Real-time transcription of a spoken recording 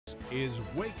is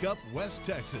Wake Up West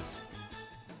Texas.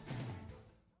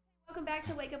 Welcome back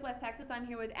to Wake Up West Texas. I'm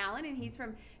here with Alan, and he's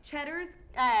from Cheddar's.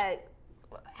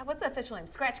 What's the official name?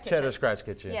 Scratch Kitchen. Cheddar Scratch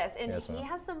Kitchen. Yes, and he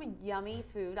has some yummy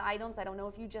food items. I don't know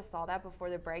if you just saw that before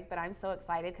the break, but I'm so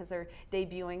excited because they're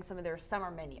debuting some of their summer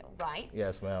menu, right?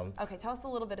 Yes, ma'am. Okay, tell us a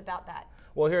little bit about that.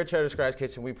 Well, here at Cheddar Scratch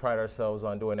Kitchen, we pride ourselves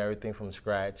on doing everything from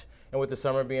scratch. And with the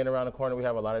summer being around the corner, we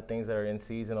have a lot of things that are in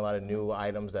season, a lot of new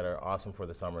items that are awesome for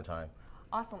the summertime.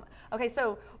 Awesome. Okay,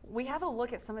 so we have a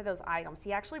look at some of those items.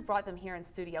 He actually brought them here in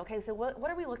studio. Okay, so what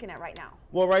are we looking at right now?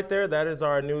 Well, right there, that is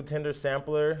our new tender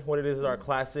sampler. What it is our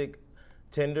classic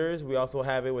tenders. We also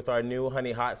have it with our new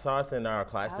honey hot sauce and our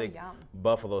classic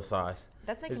buffalo sauce.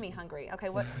 That's making me hungry. Okay,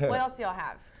 what else do y'all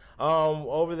have?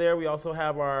 Over there, we also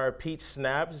have our peach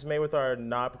snaps. It's made with our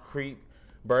Knob Creek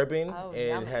bourbon. Oh, it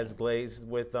yummy. has glazed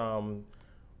with,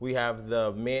 we have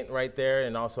the mint right there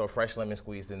and also a fresh lemon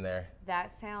squeezed in there.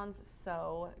 That sounds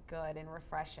so good and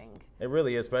refreshing. It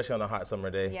really is, especially on a hot summer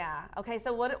day. Yeah. Okay,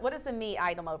 so what is the meat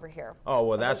item over here? Oh,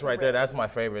 well, that's right there. That's my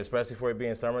favorite, especially for it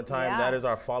being summertime. Yeah. That is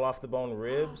our fall off the bone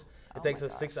ribs. It takes my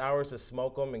us 6 hours to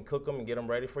smoke them and cook them and get them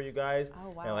ready for you guys.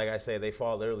 Oh, wow. And like I say, they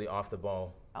fall literally off the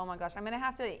bone. Oh my gosh, I'm gonna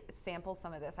have to sample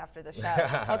some of this after the show.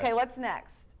 Okay, what's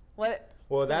next?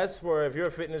 Well, that's for if you're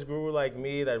a fitness guru like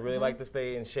me that really like to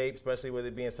stay in shape, especially with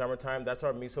it being summertime. That's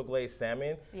our miso glazed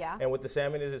salmon. Yeah. And what the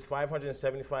salmon is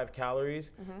 575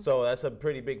 calories. So that's a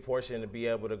pretty big portion to be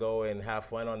able to go and have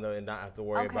fun on and not have to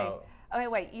worry about. Okay,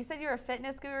 wait. You said you're a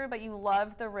fitness guru, but you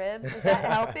love the ribs. Is that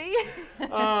healthy?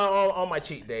 On my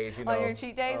cheat days, you know. On your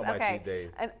cheat days? On my cheat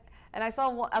days. And I saw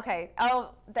one. Okay.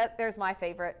 Oh, there's my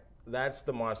favorite. That's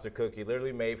the monster cookie,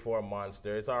 literally made for a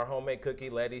monster. It's our homemade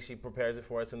cookie. Letty, she prepares it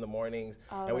for us in the mornings,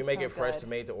 and we make it fresh to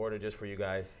made to order just for you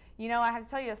guys. You know, I have to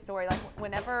tell you a story. Like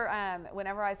whenever I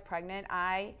was pregnant,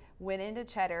 I went into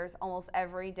Cheddar's almost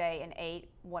every day and ate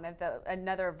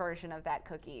another version of that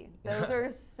cookie. Those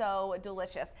are so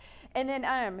delicious. And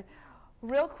then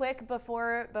real quick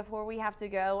before we have to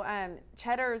go,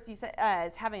 Cheddar's, you said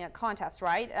is having a contest,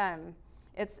 right?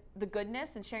 It's the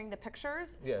goodness and sharing the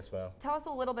pictures. Yes, ma'am. Tell us a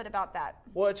little bit about that.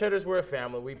 Well, at Cheddar's, we're a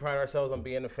family. We pride ourselves on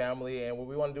being a family, and what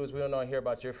we want to do is we want to hear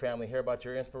about your family, hear about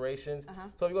your inspirations.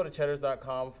 So if you go to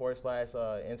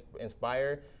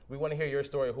cheddars.com/inspire, we want to hear your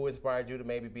story. Who inspired you to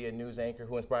maybe be a news anchor?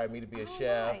 Who inspired me to be a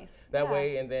chef? Nice. That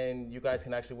way, and then you guys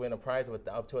can actually win a prize of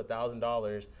up to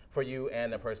 $1,000 for you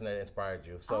and the person that inspired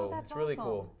you. So it's really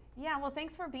cool. Yeah, well,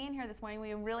 thanks for being here this morning.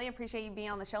 We really appreciate you being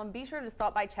on the show. And be sure to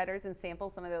stop by Cheddar's and sample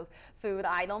some of those food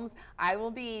items. I will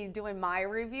be doing my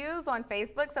reviews on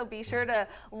Facebook, so be sure to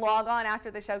log on after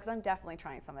the show because I'm definitely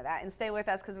trying some of that. And stay with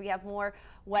us because we have more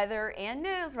weather and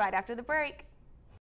news right after the break.